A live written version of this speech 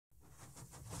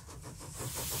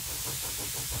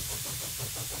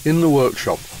In the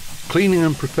workshop, cleaning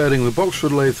and preparing the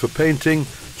Boxford lathe for painting,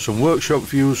 some workshop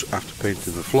views after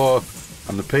painting the floor,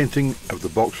 and the painting of the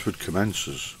Boxford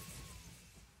commences.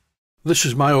 This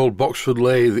is my old Boxford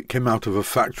lathe. It came out of a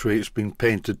factory. It's been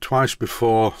painted twice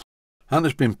before, and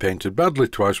it's been painted badly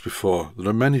twice before. There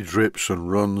are many drips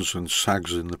and runs and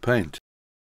sags in the paint,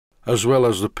 as well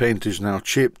as the paint is now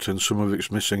chipped and some of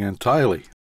it's missing entirely.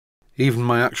 Even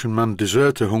my Action Man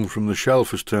deserter hung from the shelf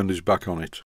has turned his back on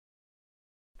it.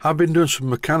 I've been doing some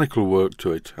mechanical work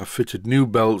to it. I've fitted new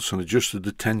belts and adjusted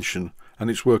the tension, and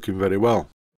it's working very well.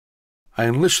 I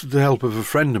enlisted the help of a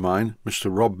friend of mine,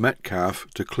 Mr. Rob Metcalf,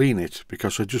 to clean it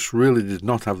because I just really did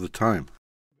not have the time.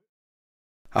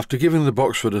 After giving the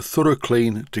Boxford a thorough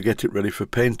clean to get it ready for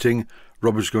painting,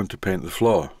 Rob is going to paint the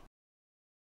floor.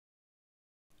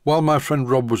 While my friend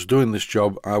Rob was doing this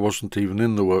job, I wasn't even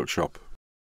in the workshop,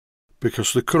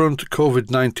 because the current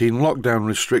COVID-19 lockdown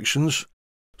restrictions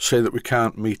say that we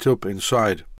can't meet up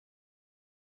inside.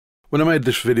 When I made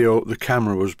this video, the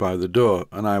camera was by the door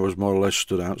and I was more or less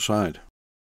stood outside.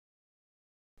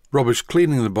 Rob is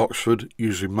cleaning the Boxford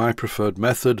using my preferred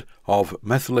method of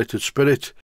methylated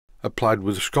spirit applied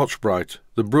with Scotch-Brite.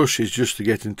 The brush is just to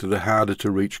get into the harder to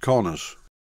reach corners.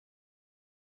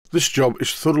 This job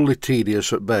is thoroughly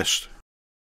tedious at best,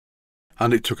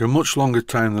 and it took a much longer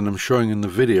time than I'm showing in the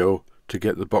video to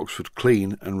get the Boxford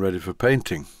clean and ready for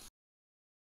painting.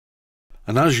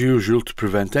 And as usual, to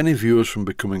prevent any viewers from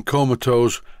becoming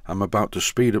comatose, I'm about to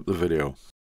speed up the video.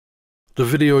 The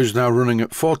video is now running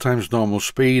at 4 times normal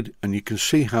speed, and you can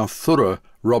see how thorough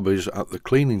Rob is at the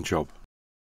cleaning job.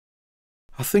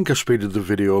 I think I speeded the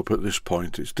video up at this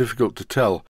point. It's difficult to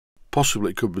tell.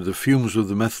 Possibly it could be the fumes of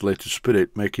the methylated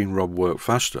spirit making Rob work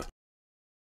faster.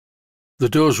 The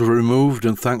doors were removed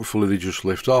and thankfully they just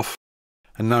lift off,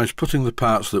 and now he's putting the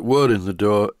parts that were in the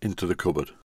door into the cupboard.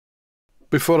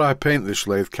 Before I paint this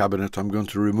lathe cabinet, I'm going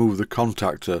to remove the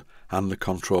contactor and the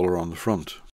controller on the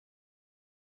front.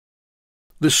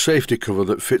 This safety cover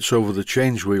that fits over the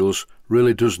change wheels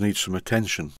really does need some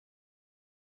attention.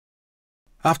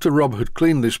 After Rob had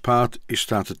cleaned this part, he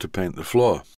started to paint the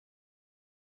floor.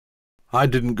 I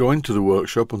didn't go into the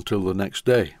workshop until the next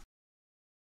day.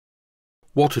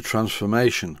 What a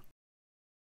transformation!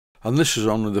 And this is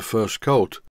only the first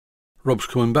coat. Rob's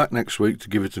coming back next week to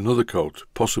give it another coat,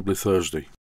 possibly Thursday.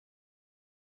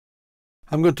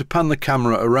 I'm going to pan the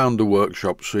camera around the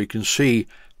workshop so you can see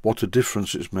what a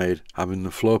difference it's made having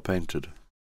the floor painted.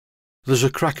 There's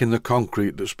a crack in the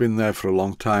concrete that's been there for a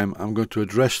long time. I'm going to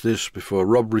address this before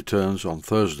Rob returns on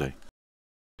Thursday.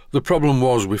 The problem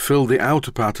was we filled the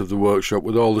outer part of the workshop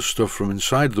with all the stuff from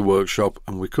inside the workshop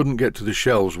and we couldn't get to the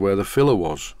shelves where the filler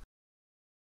was.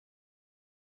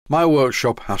 My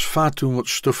workshop has far too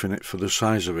much stuff in it for the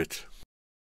size of it,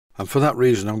 and for that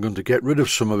reason I'm going to get rid of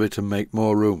some of it and make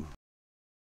more room.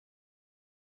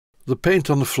 The paint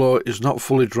on the floor is not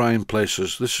fully dry in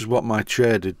places. This is what my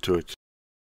chair did to it.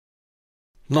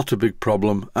 Not a big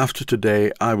problem. After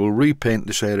today I will repaint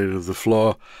this area of the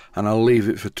floor and I'll leave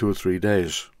it for 2 or 3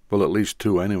 days. Well, at least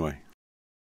 2 anyway.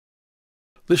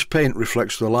 This paint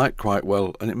reflects the light quite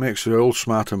well and it makes the old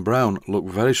smart and brown look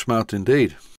very smart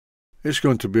indeed. It's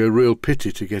going to be a real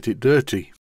pity to get it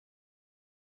dirty.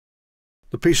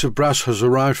 The piece of brass has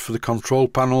arrived for the control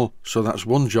panel, so that's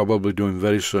one job I'll be doing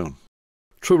very soon.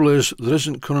 Trouble is, there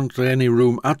isn't currently any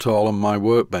room at all on my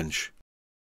workbench.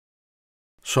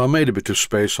 So I made a bit of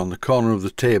space on the corner of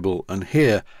the table, and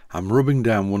here I'm rubbing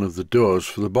down one of the doors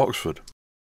for the Boxford.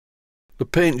 The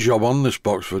paint job on this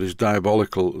Boxford is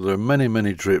diabolical. There are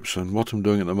many drips, and what I'm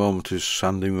doing at the moment is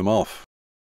sanding them off.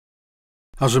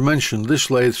 As I mentioned, this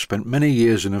lathe spent many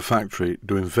years in a factory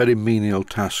doing very menial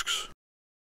tasks,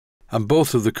 and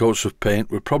both of the coats of paint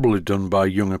were probably done by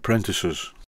young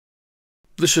apprentices.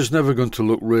 This is never going to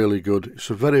look really good.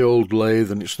 It's a very old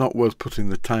lathe and it's not worth putting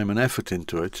the time and effort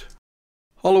into it.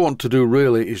 All I want to do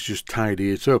really is just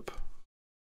tidy it up.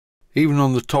 Even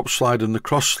on the top slide and the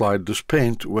cross slide there's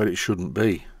paint where it shouldn't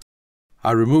be.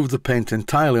 I removed the paint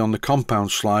entirely on the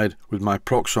compound slide with my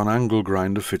Proxon angle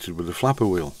grinder fitted with a flapper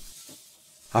wheel.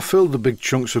 I filled the big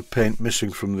chunks of paint missing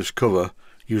from this cover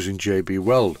using JB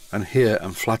Weld, and here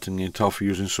I'm flattening it off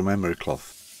using some emery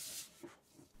cloth.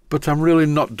 But I'm really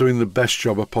not doing the best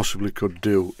job I possibly could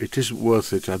do. It isn't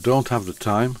worth it. I don't have the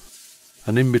time,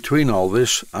 and in between all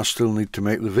this I still need to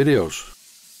make the videos.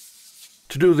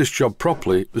 To do this job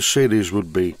properly, the series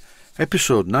would be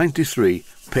episode 93,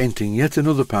 painting yet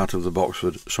another part of the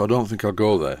Boxford, so I don't think I'll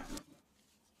go there.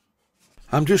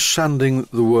 I'm just sanding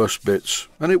the worst bits,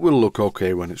 and it will look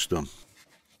okay when it's done.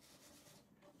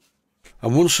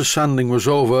 And once the sanding was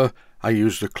over, I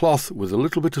used a cloth with a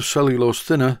little bit of cellulose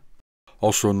thinner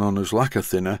also known as lacquer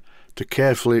thinner, to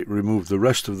carefully remove the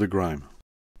rest of the grime.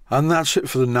 And that's it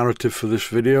for the narrative for this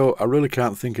video. I really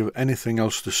can't think of anything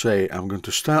else to say. I'm going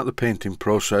to start the painting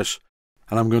process,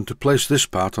 and I'm going to place this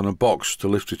part on a box to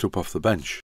lift it up off the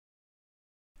bench.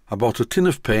 I bought a tin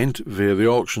of paint via the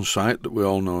auction site that we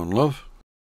all know and love.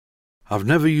 I've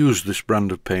never used this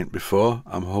brand of paint before.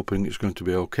 I'm hoping it's going to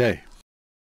be okay.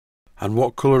 And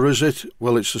what colour is it?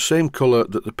 Well, it's the same colour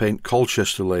that the paint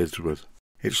Colchester lathes with.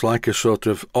 It's like a sort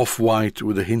of off-white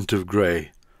with a hint of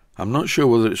grey. I'm not sure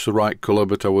whether it's the right colour,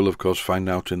 but I will of course find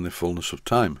out in the fullness of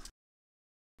time.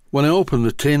 When I open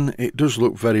the tin, it does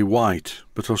look very white,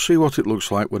 but I'll see what it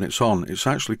looks like when it's on. It's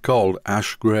actually called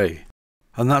ash grey.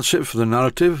 And that's it for the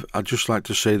narrative. I'd just like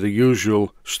to say the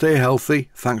usual, stay healthy,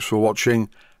 thanks for watching,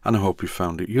 and I hope you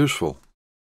found it useful.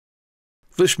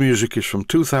 This music is from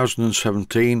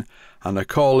 2017, and I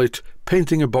call it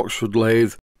Painting a Boxford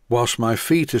Lathe whilst my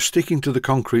feet are sticking to the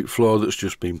concrete floor that's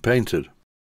just been painted.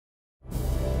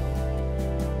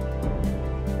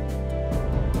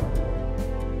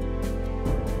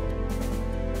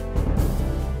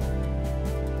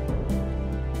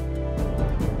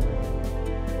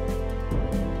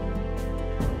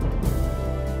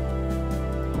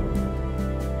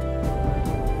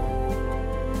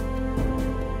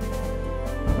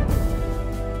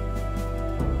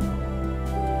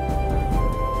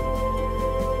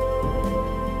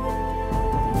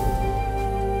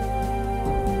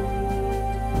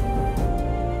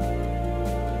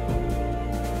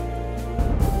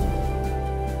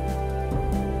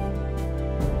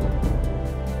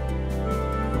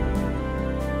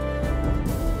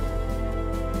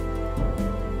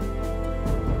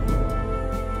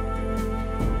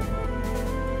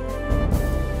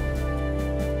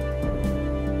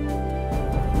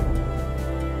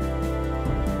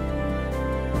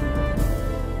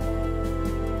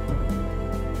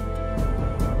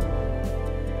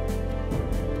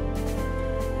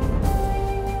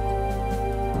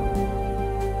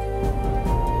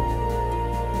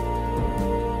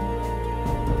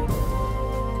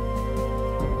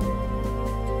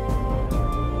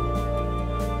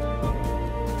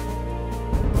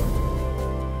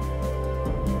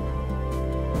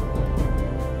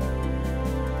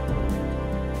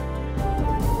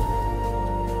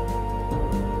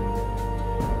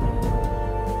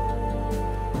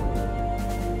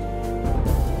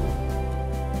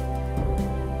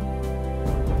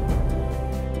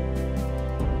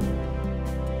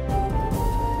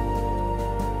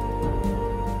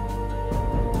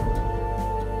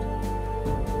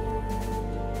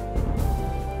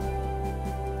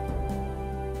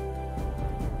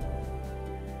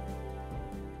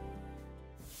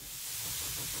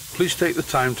 Please take the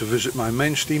time to visit my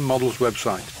Mainsteam Models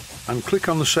website and click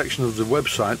on the section of the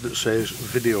website that says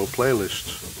Video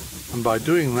Playlists. And by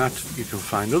doing that, you can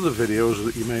find other videos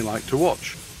that you may like to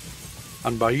watch.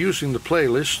 And by using the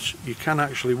playlists, you can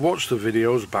actually watch the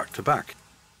videos back to back.